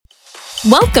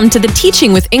Welcome to the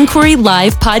Teaching with Inquiry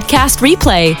Live podcast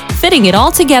replay, fitting it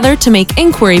all together to make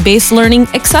inquiry-based learning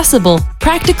accessible,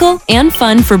 practical, and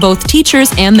fun for both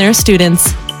teachers and their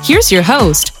students. Here's your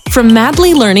host from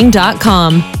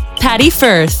madlylearning.com, Patty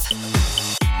Firth.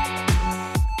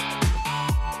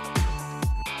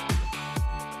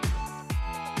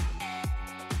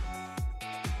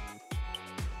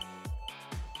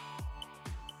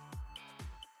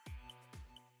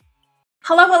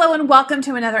 Hello, and welcome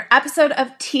to another episode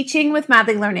of Teaching with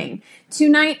Madly Learning.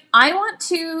 Tonight, I want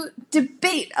to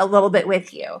debate a little bit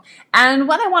with you. And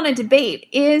what I want to debate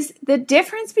is the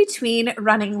difference between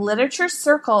running literature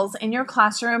circles in your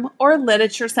classroom or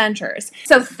literature centers.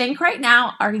 So think right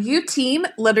now, are you team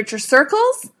literature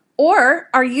circles or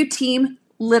are you team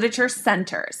literature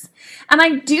centers? And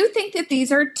I do think that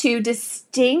these are two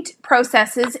distinct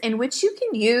processes in which you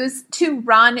can use to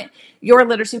run your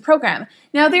literacy program.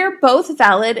 Now, they're both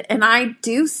valid, and I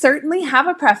do certainly have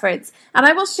a preference, and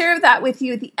I will share that with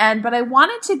you at the end, but I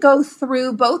wanted to go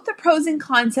through both the pros and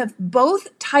cons of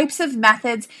both types of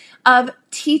methods of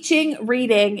teaching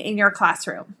reading in your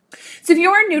classroom. So if you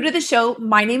are new to the show,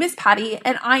 my name is Patty,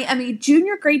 and I am a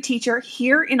junior grade teacher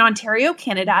here in Ontario,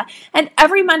 Canada, and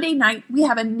every Monday night, we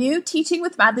have a new Teaching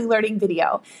with Madly Learning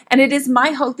video, and it is my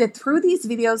hope that through these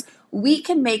videos, we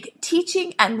can make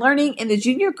teaching and learning in the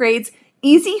junior grades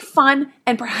easy, fun,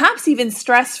 and perhaps even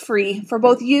stress-free for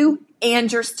both you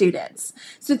and your students.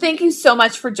 So thank you so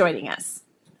much for joining us.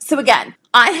 So again,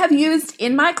 I have used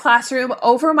in my classroom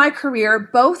over my career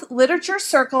both literature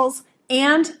circles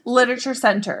and literature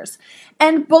centers,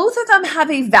 and both of them have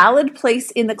a valid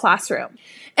place in the classroom.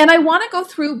 And I want to go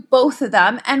through both of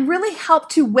them and really help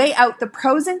to weigh out the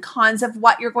pros and cons of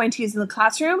what you're going to use in the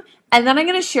classroom. And then I'm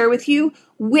going to share with you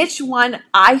which one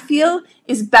I feel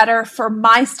is better for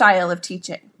my style of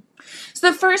teaching.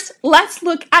 So first, let's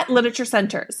look at literature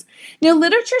centers. Now,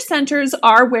 literature centers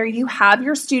are where you have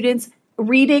your students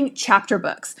reading chapter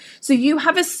books. So you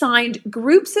have assigned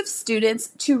groups of students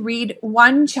to read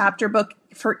one chapter book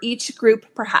for each group,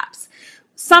 perhaps.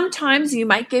 Sometimes you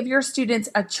might give your students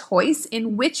a choice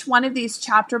in which one of these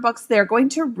chapter books they're going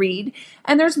to read,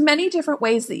 and there's many different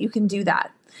ways that you can do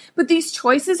that. But these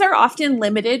choices are often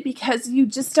limited because you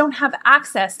just don't have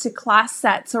access to class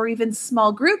sets or even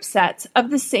small group sets of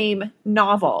the same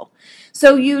novel.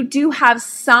 So you do have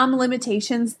some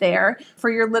limitations there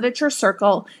for your literature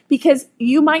circle because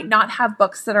you might not have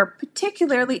books that are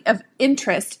particularly of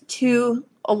interest to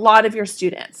a lot of your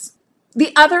students.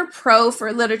 The other pro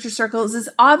for literature circles is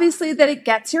obviously that it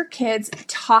gets your kids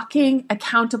talking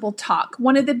accountable talk.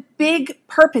 One of the big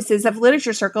purposes of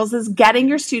literature circles is getting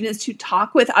your students to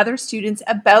talk with other students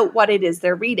about what it is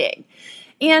they're reading.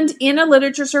 And in a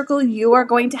literature circle, you are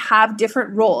going to have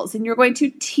different roles and you're going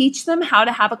to teach them how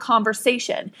to have a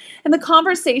conversation. And the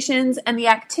conversations and the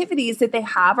activities that they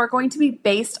have are going to be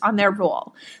based on their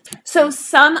role. So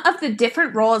some of the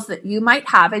different roles that you might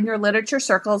have in your literature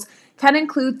circles can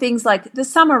include things like the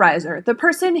summarizer, the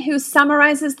person who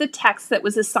summarizes the text that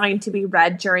was assigned to be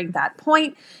read during that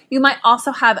point. You might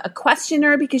also have a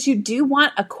questioner because you do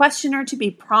want a questioner to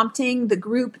be prompting the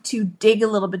group to dig a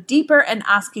little bit deeper and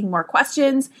asking more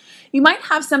questions. You might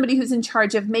have somebody who's in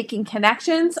charge of making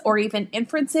connections or even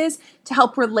inferences to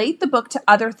help relate the book to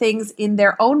other things in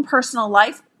their own personal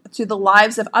life, to the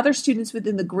lives of other students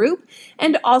within the group,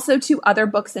 and also to other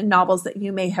books and novels that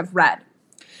you may have read.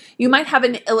 You might have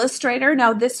an illustrator.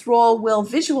 Now, this role will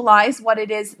visualize what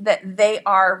it is that they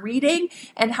are reading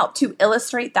and help to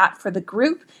illustrate that for the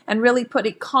group and really put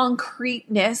a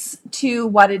concreteness to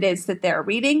what it is that they're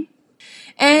reading.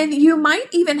 And you might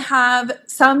even have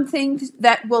something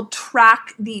that will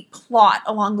track the plot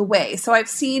along the way. So I've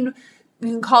seen,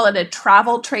 you can call it a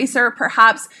travel tracer,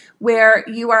 perhaps, where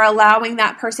you are allowing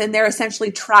that person, they're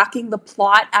essentially tracking the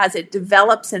plot as it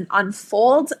develops and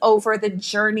unfolds over the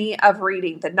journey of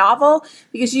reading the novel,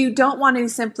 because you don't want to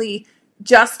simply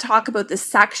just talk about the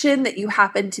section that you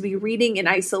happen to be reading in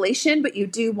isolation, but you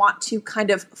do want to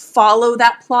kind of follow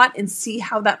that plot and see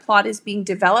how that plot is being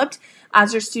developed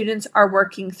as your students are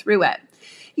working through it.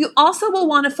 You also will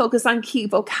want to focus on key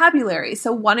vocabulary.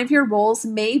 So one of your roles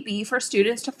may be for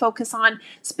students to focus on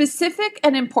specific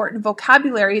and important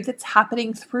vocabulary that's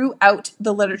happening throughout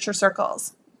the literature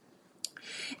circles.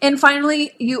 And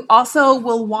finally, you also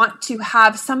will want to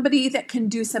have somebody that can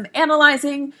do some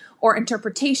analyzing or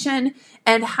interpretation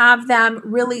and have them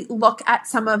really look at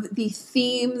some of the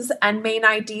themes and main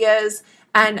ideas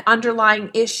and underlying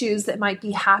issues that might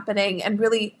be happening. And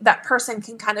really that person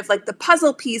can kind of like the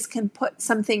puzzle piece can put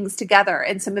some things together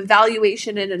and some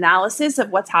evaluation and analysis of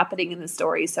what's happening in the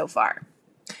story so far.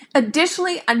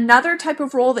 Additionally, another type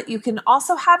of role that you can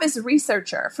also have is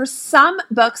researcher. For some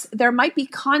books, there might be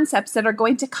concepts that are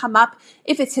going to come up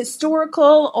if it's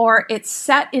historical or it's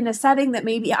set in a setting that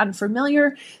may be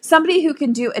unfamiliar. Somebody who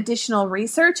can do additional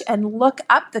research and look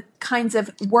up the kinds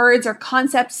of words or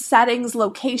concepts, settings,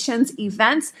 locations,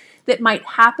 events that might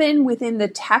happen within the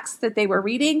text that they were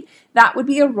reading, that would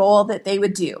be a role that they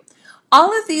would do.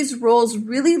 All of these roles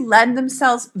really lend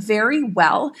themselves very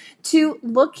well to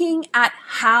looking at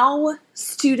how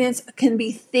students can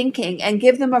be thinking and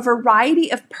give them a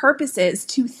variety of purposes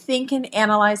to think and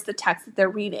analyze the text that they're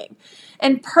reading.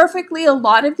 And perfectly, a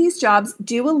lot of these jobs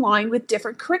do align with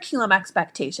different curriculum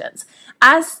expectations.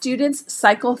 As students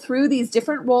cycle through these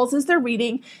different roles as they're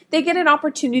reading, they get an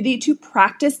opportunity to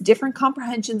practice different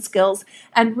comprehension skills,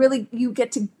 and really you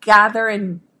get to gather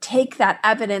and take that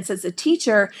evidence as a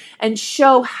teacher and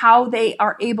show how they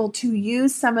are able to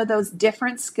use some of those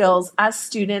different skills as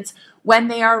students when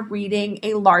they are reading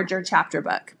a larger chapter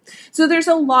book. So there's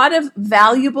a lot of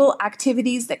valuable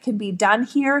activities that can be done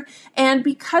here. And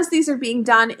because these are being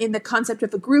done in the concept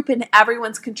of a group and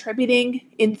everyone's contributing,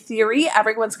 in theory,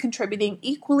 everyone's contributing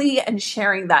equally and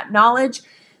sharing that knowledge,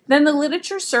 then the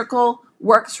literature circle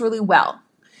works really well.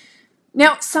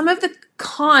 Now, some of the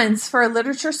cons for a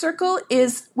literature circle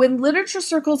is when literature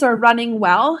circles are running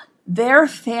well, they're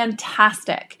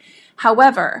fantastic.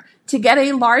 However, to get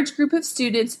a large group of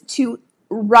students to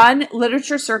run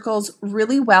literature circles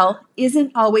really well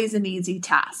isn't always an easy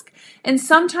task. And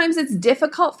sometimes it's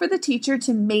difficult for the teacher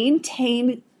to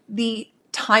maintain the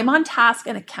time on task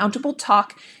and accountable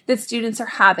talk that students are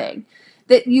having,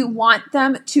 that you want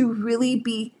them to really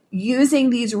be using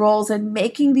these roles and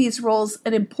making these roles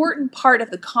an important part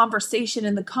of the conversation,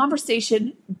 and the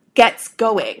conversation gets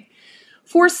going.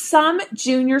 For some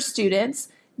junior students,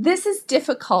 this is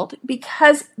difficult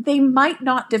because they might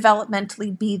not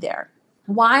developmentally be there.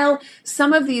 While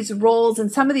some of these roles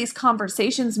and some of these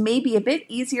conversations may be a bit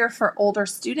easier for older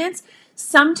students,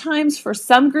 sometimes for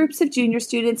some groups of junior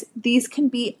students, these can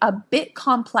be a bit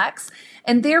complex,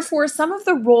 and therefore some of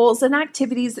the roles and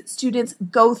activities that students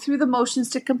go through the motions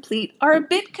to complete are a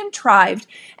bit contrived,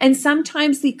 and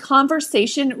sometimes the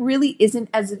conversation really isn't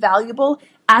as valuable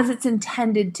as it's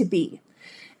intended to be.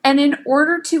 And in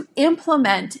order to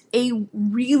implement a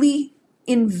really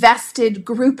invested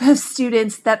group of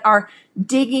students that are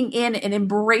digging in and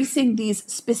embracing these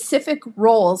specific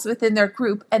roles within their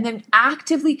group and then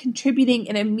actively contributing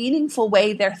in a meaningful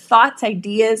way their thoughts,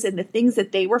 ideas, and the things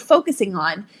that they were focusing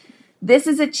on, this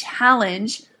is a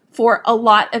challenge for a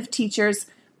lot of teachers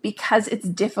because it's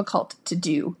difficult to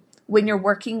do when you're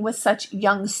working with such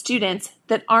young students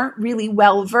that aren't really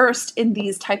well versed in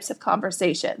these types of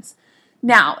conversations.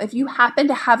 Now, if you happen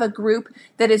to have a group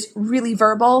that is really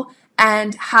verbal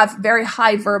and have very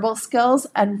high verbal skills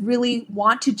and really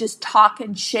want to just talk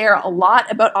and share a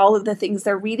lot about all of the things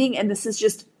they're reading, and this is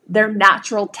just their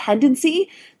natural tendency,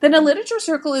 then a literature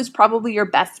circle is probably your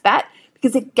best bet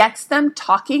because it gets them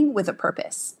talking with a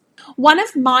purpose. One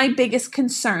of my biggest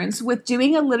concerns with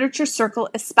doing a literature circle,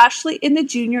 especially in the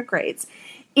junior grades,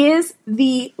 is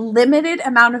the limited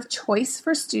amount of choice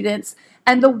for students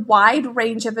and the wide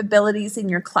range of abilities in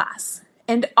your class.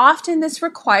 And often this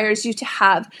requires you to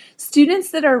have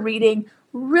students that are reading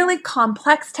really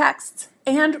complex texts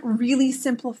and really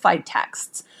simplified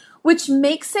texts, which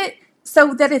makes it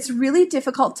so that it's really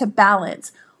difficult to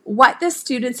balance what the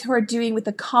students who are doing with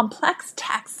the complex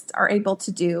texts are able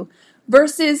to do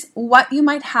versus what you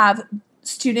might have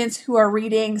students who are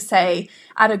reading, say,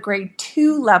 at a grade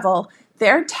 2 level.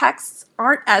 Their texts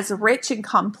aren't as rich and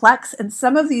complex, and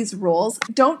some of these rules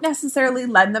don't necessarily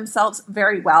lend themselves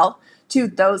very well to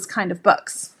those kind of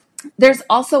books. There's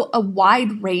also a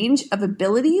wide range of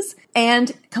abilities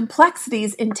and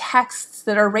complexities in texts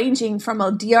that are ranging from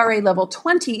a DRA level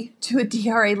 20 to a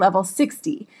DRA level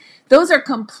 60. Those are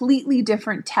completely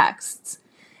different texts.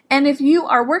 And if you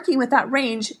are working with that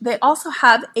range, they also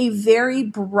have a very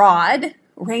broad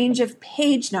range of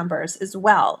page numbers as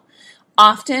well.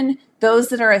 Often, those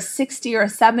that are a 60 or a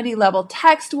 70 level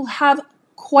text will have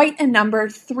quite a number,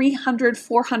 300,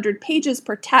 400 pages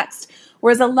per text,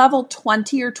 whereas a level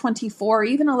 20 or 24, or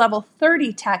even a level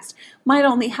 30 text might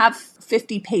only have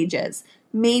 50 pages,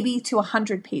 maybe to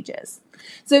 100 pages.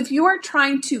 So if you are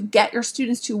trying to get your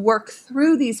students to work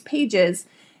through these pages,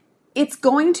 it's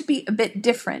going to be a bit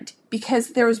different because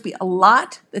there will be a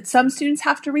lot that some students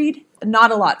have to read,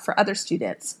 not a lot for other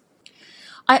students.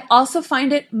 I also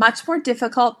find it much more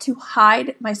difficult to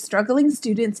hide my struggling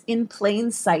students in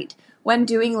plain sight when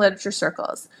doing literature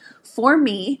circles. For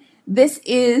me, This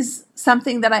is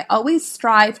something that I always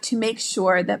strive to make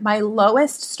sure that my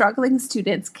lowest struggling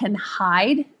students can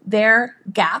hide their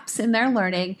gaps in their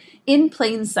learning in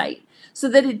plain sight, so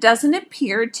that it doesn't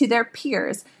appear to their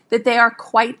peers that they are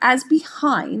quite as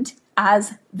behind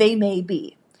as they may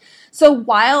be. So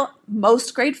while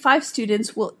most grade 5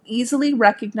 students will easily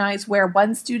recognize where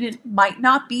one student might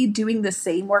not be doing the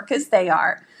same work as they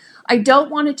are, I don't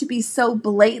want it to be so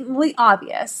blatantly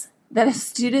obvious that a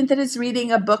student that is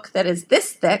reading a book that is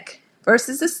this thick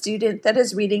versus a student that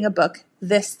is reading a book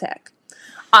this thick.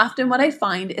 Often what I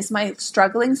find is my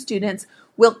struggling students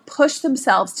will push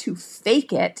themselves to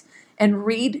fake it and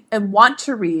read and want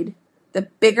to read the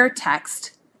bigger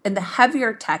text and the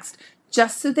heavier text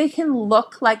just so they can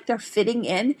look like they're fitting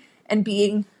in and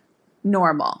being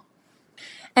normal.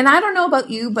 And I don't know about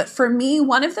you, but for me,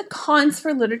 one of the cons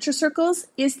for literature circles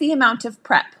is the amount of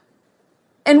prep.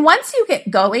 And once you get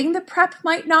going, the prep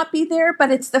might not be there, but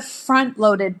it's the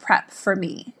front-loaded prep for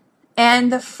me.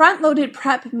 And the front-loaded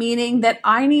prep meaning that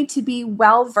I need to be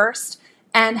well-versed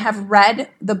and have read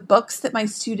the books that my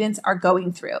students are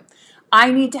going through.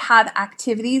 I need to have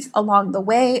activities along the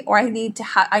way, or I need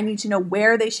to know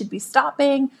where they should be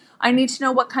stopping. I need to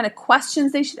know what kind of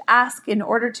questions they should ask in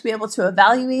order to be able to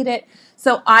evaluate it.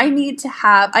 So I need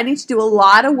to do a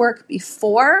lot of work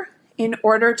before in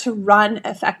order to run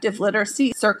effective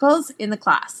literacy circles in the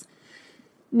class.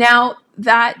 Now,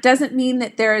 that doesn't mean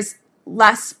that there's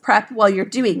less prep while you're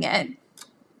doing it.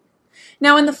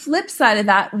 Now, on the flip side of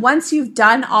that, once you've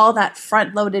done all that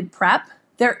front-loaded prep,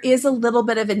 there is a little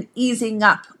bit of an easing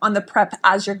up on the prep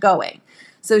as you're going.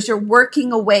 So as you're working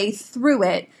your way through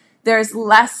it, there's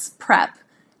less prep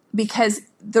because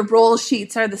the roll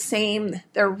sheets are the same,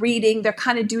 they're reading, they're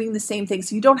kind of doing the same thing.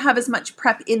 So you don't have as much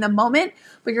prep in the moment,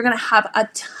 but you're going to have a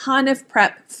ton of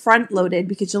prep front-loaded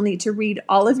because you'll need to read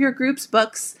all of your group's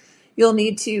books. You'll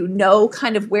need to know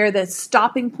kind of where the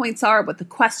stopping points are, what the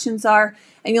questions are,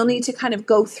 and you'll need to kind of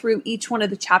go through each one of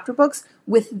the chapter books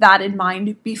with that in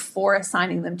mind before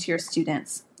assigning them to your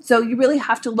students. So you really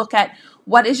have to look at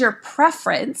what is your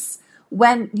preference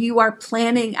when you are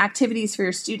planning activities for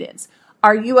your students.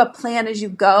 Are you a plan as you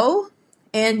go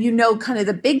and you know kind of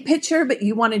the big picture, but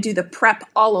you want to do the prep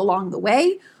all along the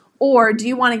way? Or do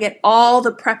you want to get all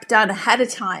the prep done ahead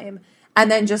of time and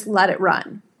then just let it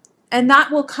run? And that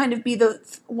will kind of be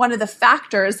one of the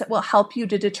factors that will help you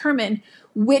to determine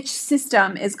which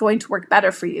system is going to work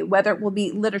better for you, whether it will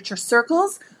be literature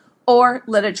circles or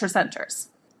literature centers.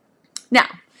 Now,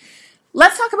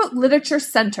 let's talk about literature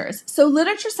centers. So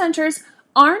literature centers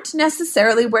aren't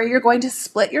necessarily where you're going to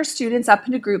split your students up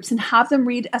into groups and have them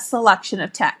read a selection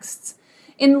of texts.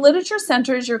 In literature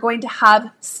centers, you're going to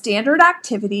have standard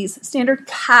activities, standard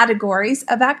categories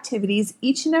of activities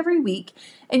each and every week,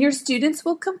 and your students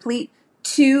will complete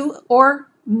 2 or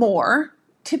more.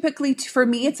 Typically, for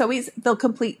me, they'll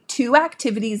complete 2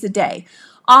 activities a day,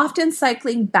 often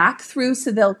cycling back through,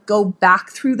 so they'll go back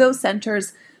through those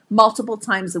centers multiple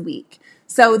times a week.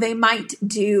 So they might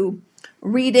do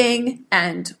reading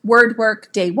and word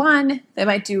work day 1, they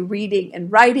might do reading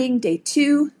and writing day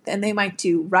 2, then they might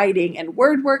do writing and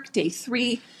word work day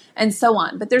 3, and so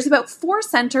on. But there's about 4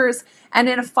 centers, and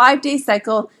in a 5-day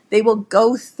cycle, they will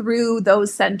go through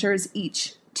those centers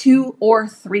each 2 or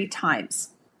 3 times.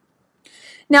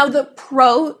 Now, the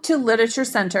pro to literature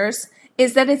centers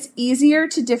is that it's easier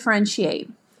to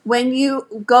differentiate. When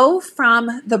you go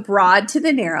from the broad to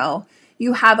the narrow,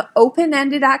 you have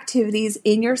open-ended activities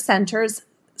in your centers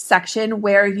section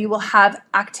where you will have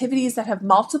activities that have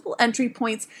multiple entry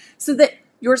points so that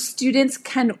your students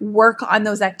can work on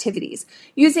those activities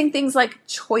using things like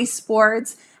choice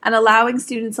boards and allowing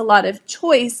students a lot of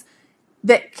choice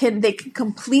that they can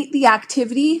complete the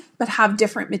activity but have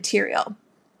different material.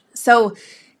 So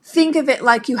think of it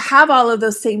like you have all of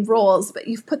those same roles, but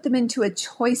you've put them into a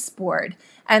choice board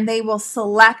and they will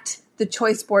select the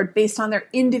choice board based on their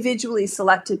individually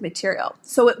selected material.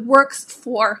 So it works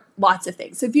for lots of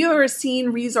things. So if you've ever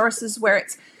seen resources where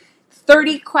it's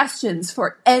 30 questions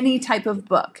for any type of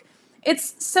book,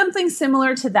 it's something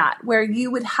similar to that, where you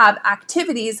would have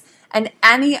activities and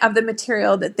any of the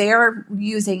material that they are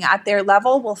using at their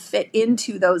level will fit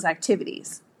into those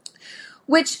activities,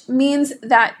 which means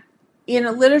that in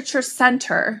a literature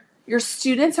center, your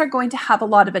students are going to have a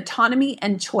lot of autonomy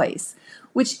and choice,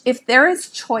 which if there is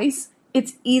choice,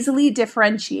 it's easily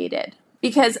differentiated.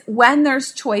 Because when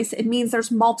there's choice, it means there's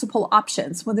multiple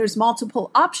options. When there's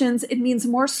multiple options, it means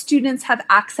more students have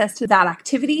access to that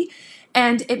activity.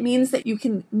 And it means that you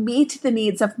can meet the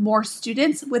needs of more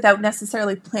students without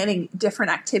necessarily planning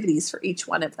different activities for each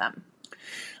one of them.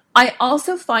 I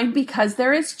also find because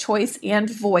there is choice and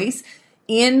voice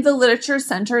in the literature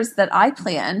centers that I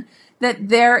plan that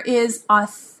there is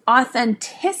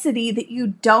authenticity that you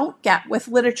don't get with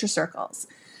literature circles.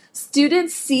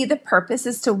 Students see the purpose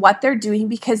as to what they're doing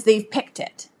because they've picked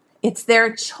it. It's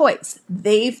their choice.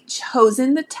 They've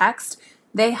chosen the text.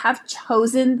 They have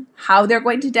chosen how they're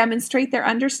going to demonstrate their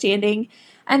understanding,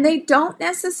 and they don't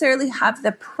necessarily have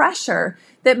the pressure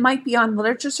that might be on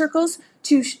literature circles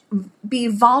to be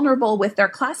vulnerable with their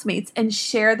classmates and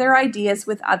share their ideas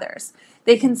with others.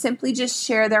 They can simply just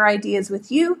share their ideas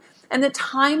with you, and the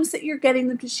times that you're getting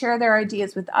them to share their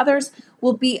ideas with others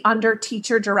will be under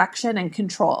teacher direction and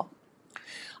control.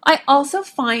 I also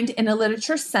find in a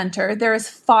literature center, there is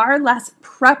far less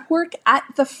prep work at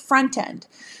the front end.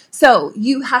 So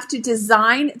you have to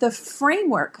design the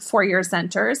framework for your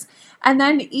centers, and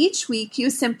then each week you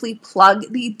simply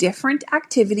plug the different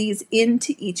activities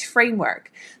into each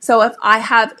framework. So if I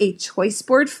have a choice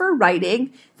board for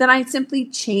writing, then I simply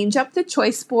change up the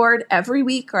choice board every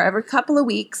week or every couple of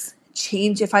weeks.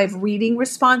 If I have reading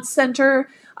response center,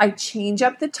 I change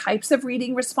up the types of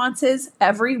reading responses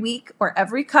every week or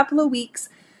every couple of weeks.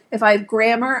 If I have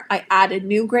grammar, I add a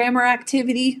new grammar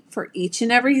activity for each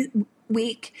and every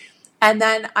week. And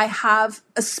then I have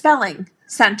a spelling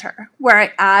center where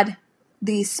I add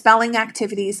the spelling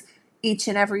activities each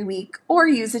and every week or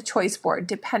use a choice board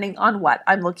depending on what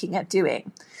I'm looking at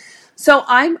doing. So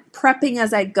I'm prepping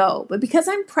as I go, but because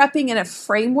I'm prepping in a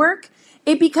framework,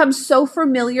 it becomes so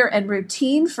familiar and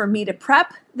routine for me to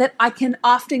prep that I can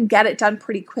often get it done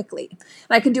pretty quickly. And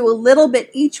I can do a little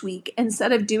bit each week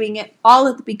instead of doing it all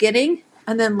at the beginning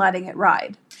and then letting it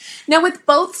ride. Now, with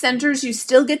both centers, you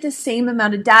still get the same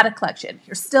amount of data collection.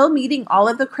 You're still meeting all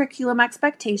of the curriculum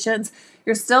expectations.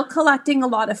 You're still collecting a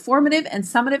lot of formative and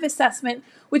summative assessment,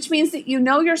 which means that you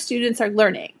know your students are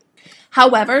learning.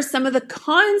 However, some of the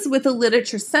cons with a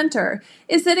literature center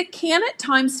is that it can at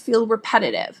times feel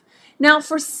repetitive. Now,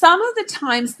 for some of the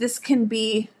times, this can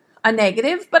be a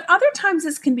negative, but other times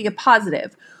this can be a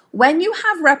positive. When you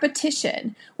have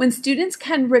repetition, when students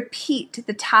can repeat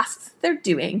the tasks they're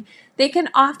doing, they can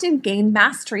often gain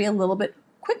mastery a little bit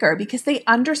quicker because they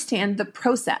understand the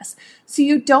process. So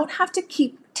you don't have to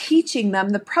keep teaching them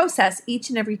the process each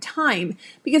and every time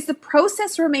because the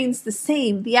process remains the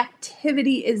same. The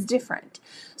activity is different.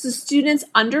 So students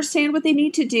understand what they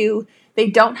need to do. They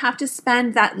don't have to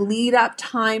spend that lead up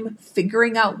time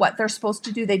figuring out what they're supposed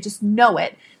to do. They just know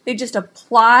it. They just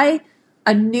apply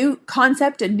a new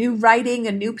concept, a new writing,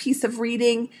 a new piece of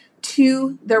reading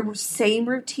to their same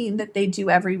routine that they do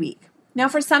every week. Now,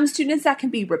 for some students, that can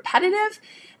be repetitive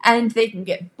and they can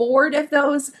get bored of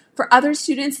those. For other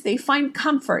students, they find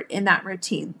comfort in that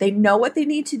routine. They know what they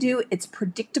need to do. It's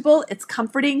predictable, it's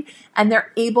comforting, and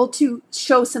they're able to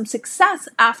show some success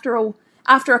after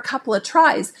a couple of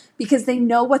tries because they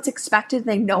know what's expected,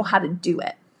 they know how to do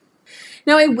it.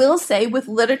 Now, I will say with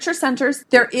literature centers,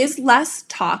 there is less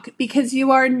talk because you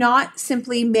are not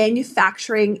simply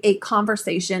manufacturing a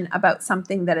conversation about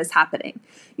something that is happening.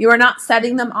 You are not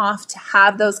setting them off to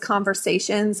have those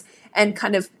conversations and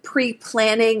kind of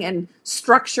pre-planning and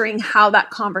structuring how that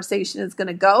conversation is going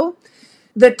to go.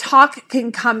 The talk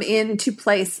can come into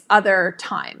place other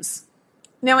times.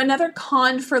 Now, another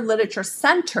con for literature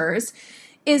centers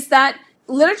is that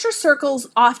literature circles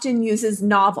often uses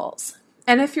novels.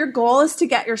 And if your goal is to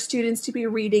get your students to be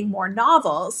reading more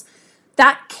novels,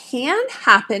 that can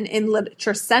happen in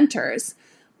literature centers,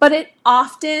 but it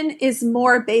often is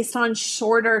more based on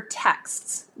shorter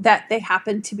texts that they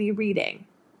happen to be reading.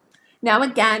 Now,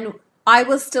 again, I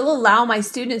will still allow my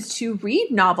students to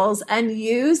read novels and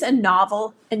use a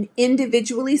novel, an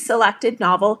individually selected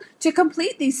novel, to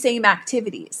complete these same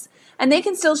activities. And they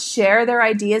can still share their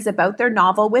ideas about their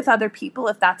novel with other people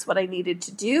if that's what I needed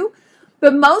to do.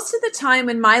 But most of the time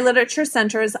in my literature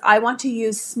centers, I want to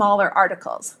use smaller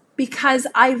articles because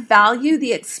I value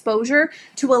the exposure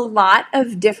to a lot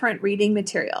of different reading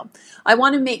material. I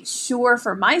want to make sure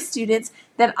for my students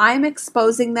that I'm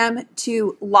exposing them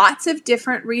to lots of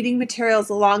different reading materials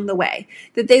along the way,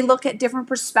 that they look at different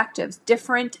perspectives,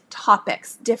 different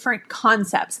topics, different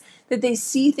concepts, that they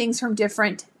see things from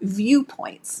different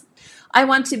viewpoints. I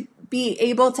want to be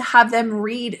able to have them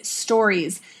read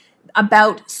stories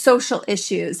about social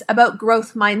issues, about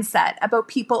growth mindset, about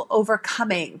people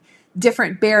overcoming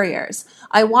different barriers.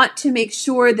 I want to make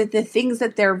sure that the things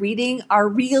that they're reading are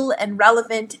real and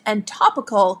relevant and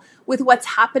topical with what's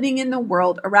happening in the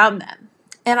world around them.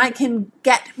 And I can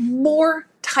get more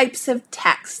types of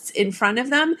texts in front of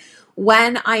them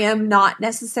when I am not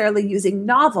necessarily using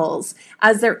novels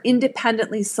as their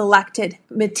independently selected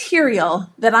material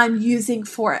that I'm using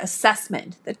for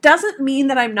assessment. That doesn't mean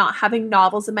that I'm not having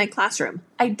novels in my classroom.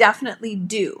 I definitely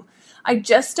do. I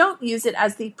just don't use it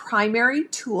as the primary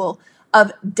tool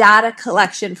of data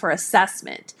collection for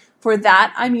assessment. For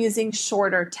that, I'm using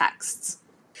shorter texts.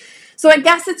 So I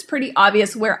guess it's pretty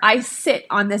obvious where I sit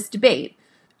on this debate.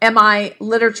 Am I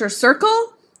literature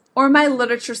circle or am I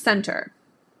literature center?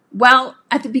 Well,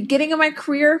 at the beginning of my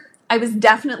career, I was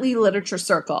definitely literature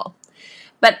circle.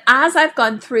 But as I've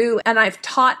gone through and I've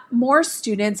taught more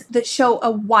students that show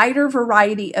a wider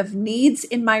variety of needs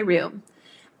in my room,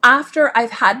 after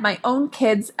I've had my own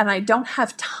kids and I don't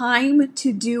have time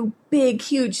to do big,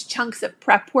 huge chunks of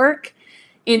prep work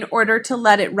in order to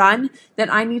let it run,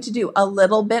 that I need to do a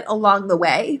little bit along the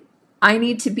way. I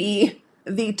need to be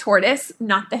the tortoise,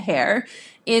 not the hare,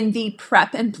 in the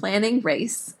prep and planning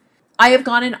race. I have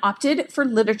gone and opted for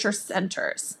literature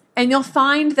centers. And you'll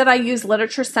find that I use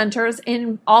literature centers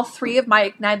in all 3 of my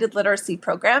Ignited Literacy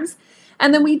programs.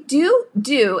 And then we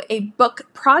do a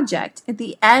book project at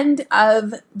the end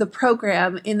of the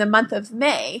program in the month of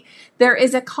May. There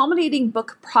is a culminating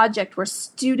book project where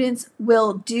students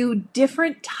will do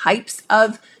different types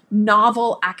of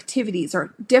novel activities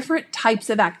or different types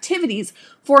of activities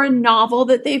for a novel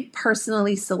that they've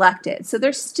personally selected. So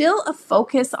there's still a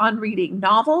focus on reading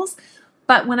novels,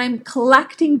 but when I'm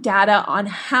collecting data on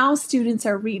how students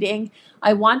are reading,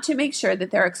 I want to make sure that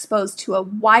they're exposed to a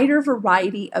wider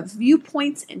variety of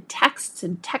viewpoints and texts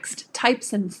and text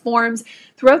types and forms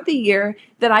throughout the year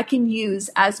that I can use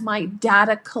as my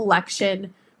data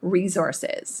collection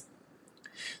resources.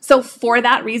 So for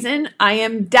that reason, I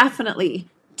am definitely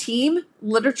Team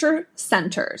Literature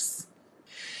Centers.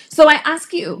 So I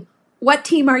ask you, what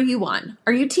team are you on?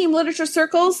 Are you Team Literature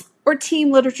Circles or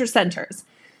Team Literature Centers?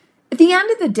 At the end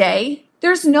of the day,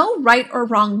 there's no right or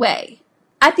wrong way.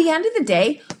 At the end of the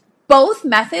day, both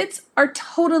methods are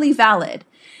totally valid.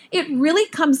 It really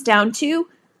comes down to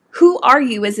who are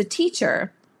you as a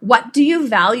teacher? What do you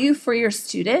value for your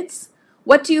students?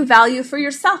 What do you value for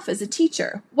yourself as a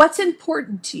teacher? What's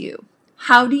important to you?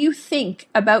 How do you think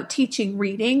about teaching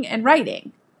reading and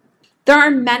writing? There are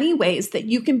many ways that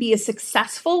you can be a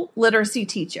successful literacy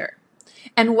teacher.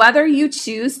 And whether you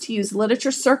choose to use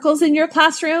literature circles in your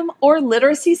classroom or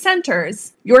literacy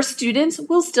centers, your students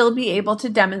will still be able to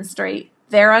demonstrate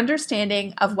their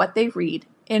understanding of what they read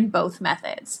in both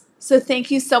methods. So thank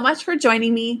you so much for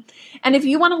joining me. And if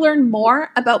you want to learn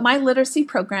more about my literacy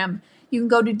program, you can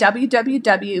go to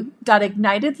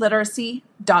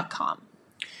www.ignitedliteracy.com.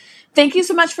 Thank you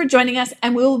so much for joining us,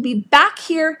 and we will be back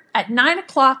here at 9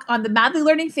 o'clock on the Madly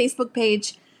Learning Facebook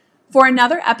page for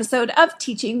another episode of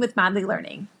Teaching with Madly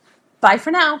Learning. Bye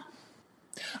for now.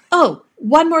 Oh,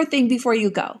 one more thing before you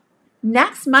go.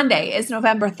 Next Monday is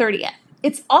November 30th.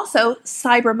 It's also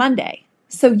Cyber Monday,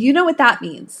 so you know what that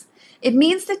means. It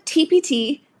means that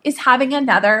TPT is having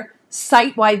another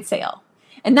site-wide sale.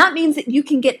 And that means that you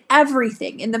can get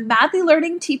everything in the Madly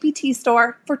Learning TPT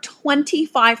store for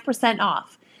 25%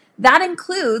 off. That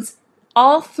includes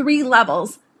all 3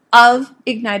 levels of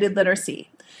Ignited Literacy.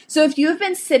 So if you have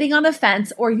been sitting on the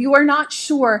fence or you are not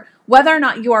sure whether or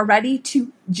not you are ready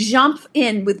to jump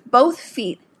in with both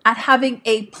feet at having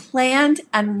a planned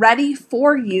and ready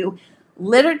for you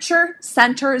literature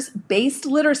centers based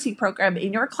literacy program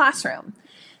in your classroom,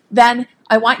 then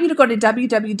I want you to go to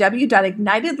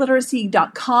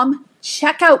www.ignitedliteracy.com,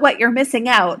 check out what you're missing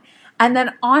out, and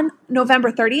then on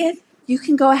November 30th, you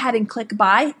can go ahead and click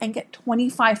buy and get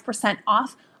 25%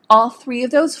 off all 3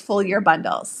 of those full year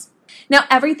bundles. Now,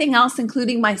 everything else,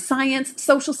 including my science,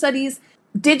 social studies,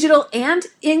 digital, and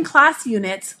in-class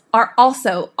units are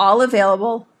also all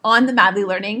available on the Madly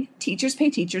Learning Teachers Pay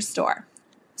Teachers store.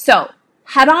 So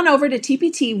head on over to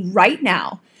TPT right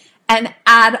now and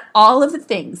add all of the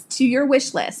things to your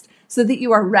wish list so that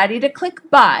you are ready to click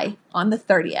buy on the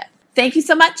 30th. Thank you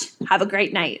so much. Have a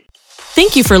great night.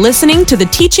 Thank you for listening to the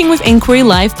Teaching with Inquiry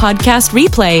Live podcast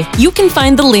replay. You can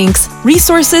find the links,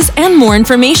 resources, and more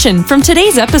information from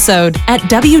today's episode at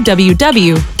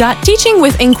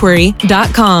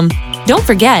www.teachingwithinquiry.com. Don't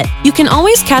forget, you can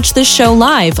always catch this show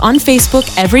live on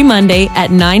Facebook every Monday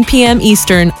at 9 p.m.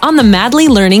 Eastern on the Madly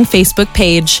Learning Facebook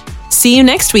page. See you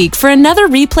next week for another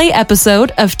replay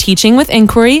episode of Teaching with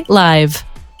Inquiry Live.